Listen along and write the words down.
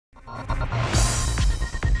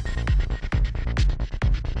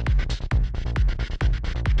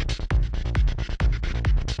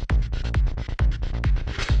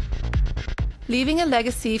Leaving a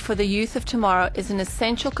legacy for the youth of tomorrow is an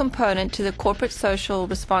essential component to the corporate social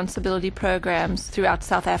responsibility programs throughout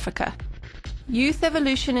South Africa. Youth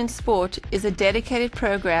Evolution in Sport is a dedicated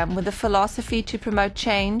program with a philosophy to promote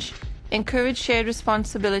change, encourage shared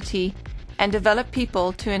responsibility, and develop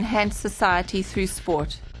people to enhance society through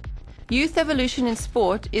sport. Youth Evolution in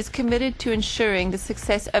Sport is committed to ensuring the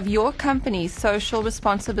success of your company's social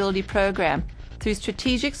responsibility program through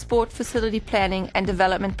strategic sport facility planning and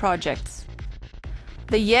development projects.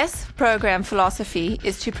 The YES program philosophy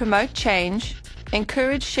is to promote change,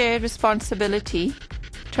 encourage shared responsibility,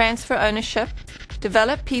 transfer ownership,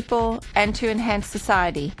 develop people, and to enhance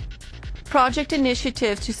society. Project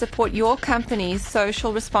initiatives to support your company's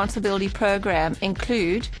social responsibility program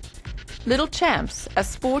include Little Champs, a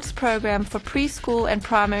sports program for preschool and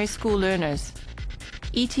primary school learners.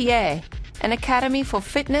 ETA, an academy for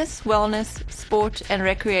fitness, wellness, sport, and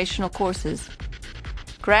recreational courses.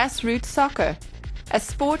 Grassroots Soccer, a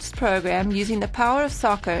sports program using the power of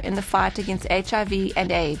soccer in the fight against HIV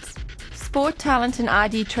and AIDS. Sport Talent and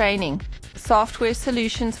ID Training, software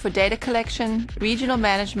solutions for data collection, regional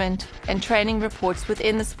management, and training reports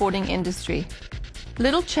within the sporting industry.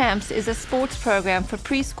 Little Champs is a sports program for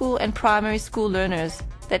preschool and primary school learners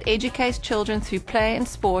that educates children through play and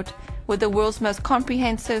sport with the world's most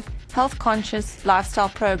comprehensive, health-conscious lifestyle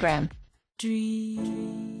program.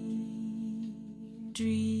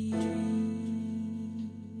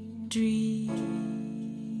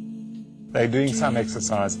 They're doing some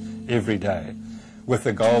exercise every day with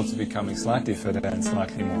the goal to becoming slightly fitter and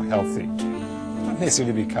slightly more healthy. Not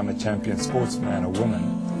necessarily become a champion sportsman or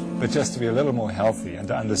woman, but just to be a little more healthy and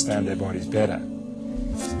to understand their bodies better.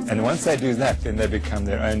 And once they do that, then they become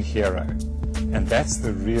their own hero. And that's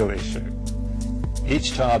the real issue.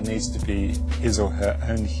 Each child needs to be his or her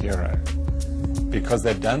own hero because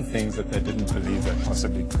they've done things that they didn't believe they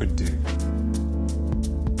possibly could do.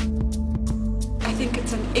 I think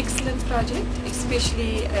it's an excellent project,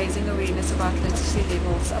 especially raising awareness about literacy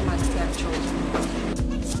levels amongst young children.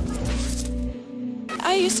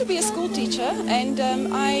 I used to be a school teacher, and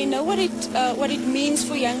I know what it means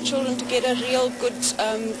for young children to get a real good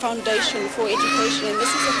foundation for education, and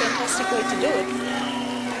this is a fantastic way to do it.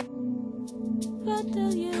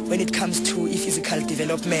 When it comes to physical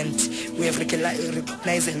development, we have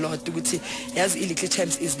recognized a lot ukuthi yazi Little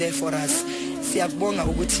Champs is there for us. Siyabonga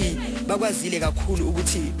ukuthi bakwazile kakhulu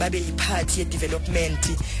ukuthi babe ipart ye development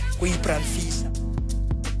kuyi-Braamfisher.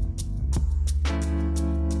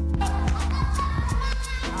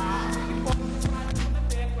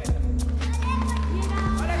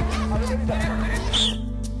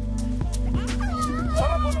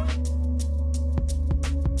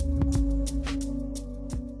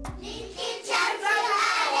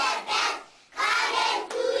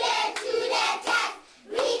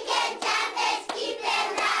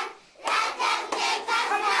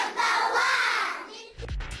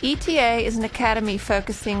 ETA is an academy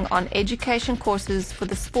focusing on education courses for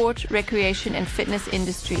the sport, recreation, and fitness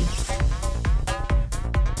industry.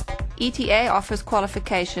 ETA offers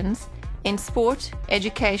qualifications in sport,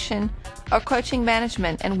 education, or coaching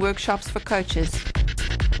management and workshops for coaches.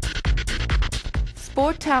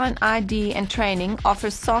 Sport Talent ID and Training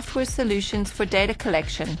offers software solutions for data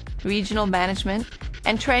collection, regional management,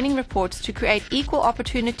 and training reports to create equal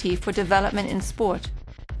opportunity for development in sport.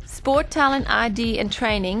 Sport Talent ID and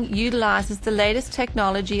Training utilizes the latest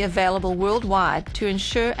technology available worldwide to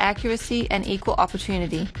ensure accuracy and equal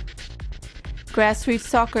opportunity. Grassroots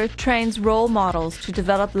Soccer trains role models to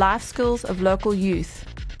develop life skills of local youth.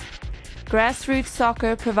 Grassroots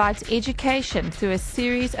Soccer provides education through a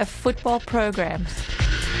series of football programs.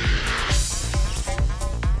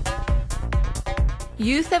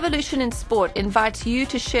 Youth Evolution in Sport invites you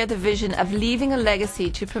to share the vision of leaving a legacy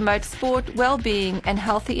to promote sport, well-being, and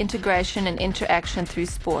healthy integration and interaction through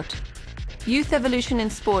sport. Youth Evolution in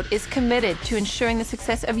Sport is committed to ensuring the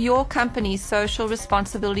success of your company's social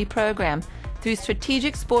responsibility program through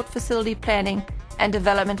strategic sport facility planning and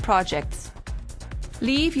development projects.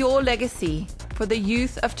 Leave your legacy for the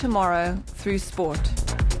youth of tomorrow through sport.